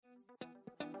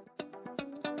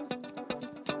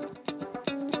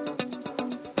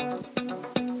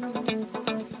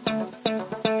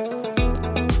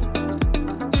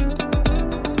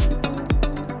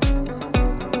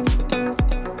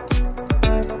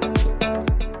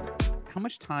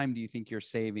much time do you think you're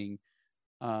saving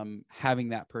having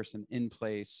that person in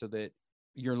place so that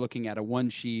you're looking at a one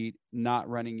sheet, not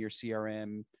running your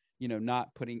CRM, not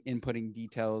inputting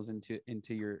details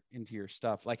into your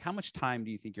stuff? Like, how much time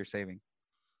do you think you're saving?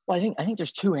 Well, I think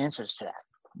there's two answers to that.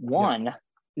 One,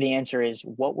 the answer is,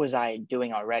 what was I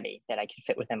doing already that I could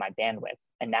fit within my bandwidth?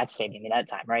 And that's saving me that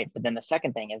time, right? But then the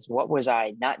second thing is, what was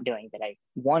I not doing that I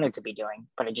wanted to be doing,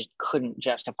 but I just couldn't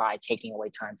justify taking away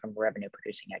time from revenue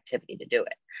producing activity to do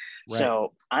it? Right.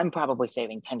 So I'm probably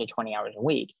saving 10 to 20 hours a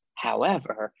week.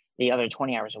 However, the other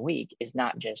 20 hours a week is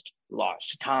not just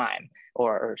lost time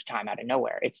or time out of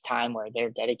nowhere. It's time where they're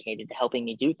dedicated to helping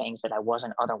me do things that I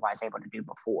wasn't otherwise able to do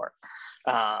before.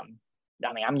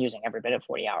 I mean, I'm using every bit of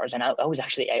 40 hours, and I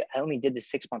only did the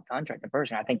 6-month contract at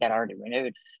first, and I think that already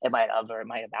renewed. It might have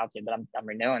about to, but I'm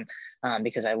renewing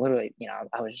because I literally,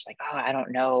 I was just like, oh, I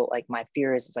don't know. Like, my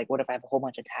fear is, it's like, what if I have a whole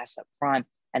bunch of tasks up front,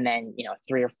 and then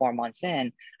 3 or 4 months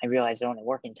in, I realize they're only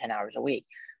working 10 hours a week.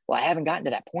 Well, I haven't gotten to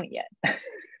that point yet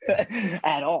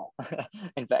at all.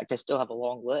 In fact, I still have a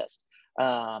long list,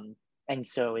 and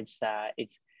so it's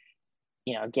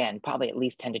again, probably at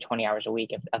least 10 to 20 hours a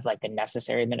week of like the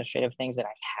necessary administrative things that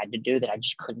I had to do that I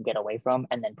just couldn't get away from.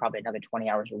 And then probably another 20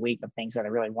 hours a week of things that I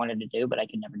really wanted to do, but I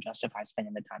could never justify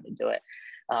spending the time to do it.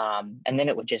 And then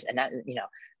it would just, and that,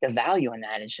 the value in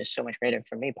that is just so much greater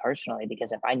for me personally,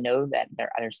 because if I know that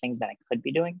there's things that I could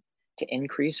be doing to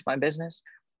increase my business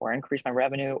or increase my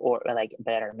revenue, or like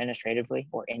better administratively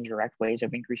or indirect ways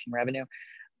of increasing revenue,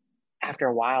 after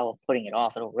a while of putting it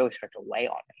off, it'll really start to weigh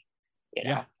on me.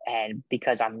 And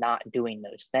because I'm not doing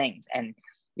those things, and,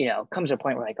 comes a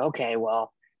point where like, okay,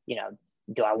 well,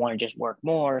 do I want to just work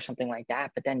more or something like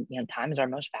that? But then, time is our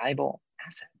most valuable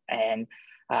asset. And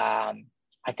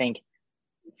I think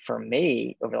for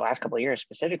me, over the last couple of years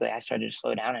specifically, I started to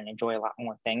slow down and enjoy a lot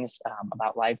more things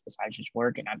about life besides just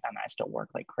work. And I still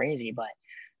work like crazy, but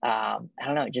I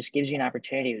don't know, it just gives you an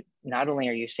opportunity. Not only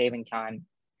are you saving time,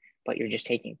 but you're just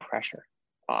taking pressure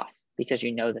off, because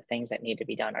the things that need to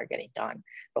be done are getting done.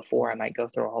 Before, I might go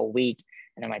through a whole week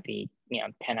and there might be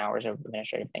 10 hours of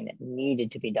administrative thing that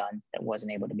needed to be done that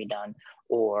wasn't able to be done,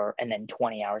 and then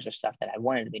 20 hours of stuff that I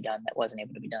wanted to be done that wasn't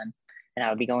able to be done. And I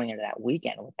would be going into that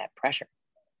weekend with that pressure,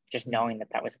 just knowing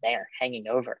that was there hanging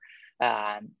over.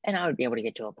 And I would be able to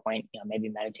get to a point, maybe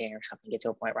meditating or something, get to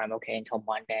a point where I'm okay until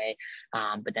Monday,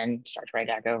 but then starts right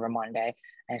back over Monday.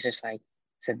 And it's just like,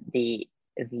 so the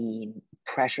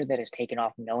pressure that is taken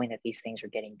off, knowing that these things are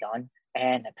getting done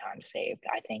and the time saved,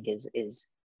 I think is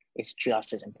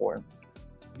just as important.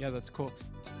 Yeah, that's cool.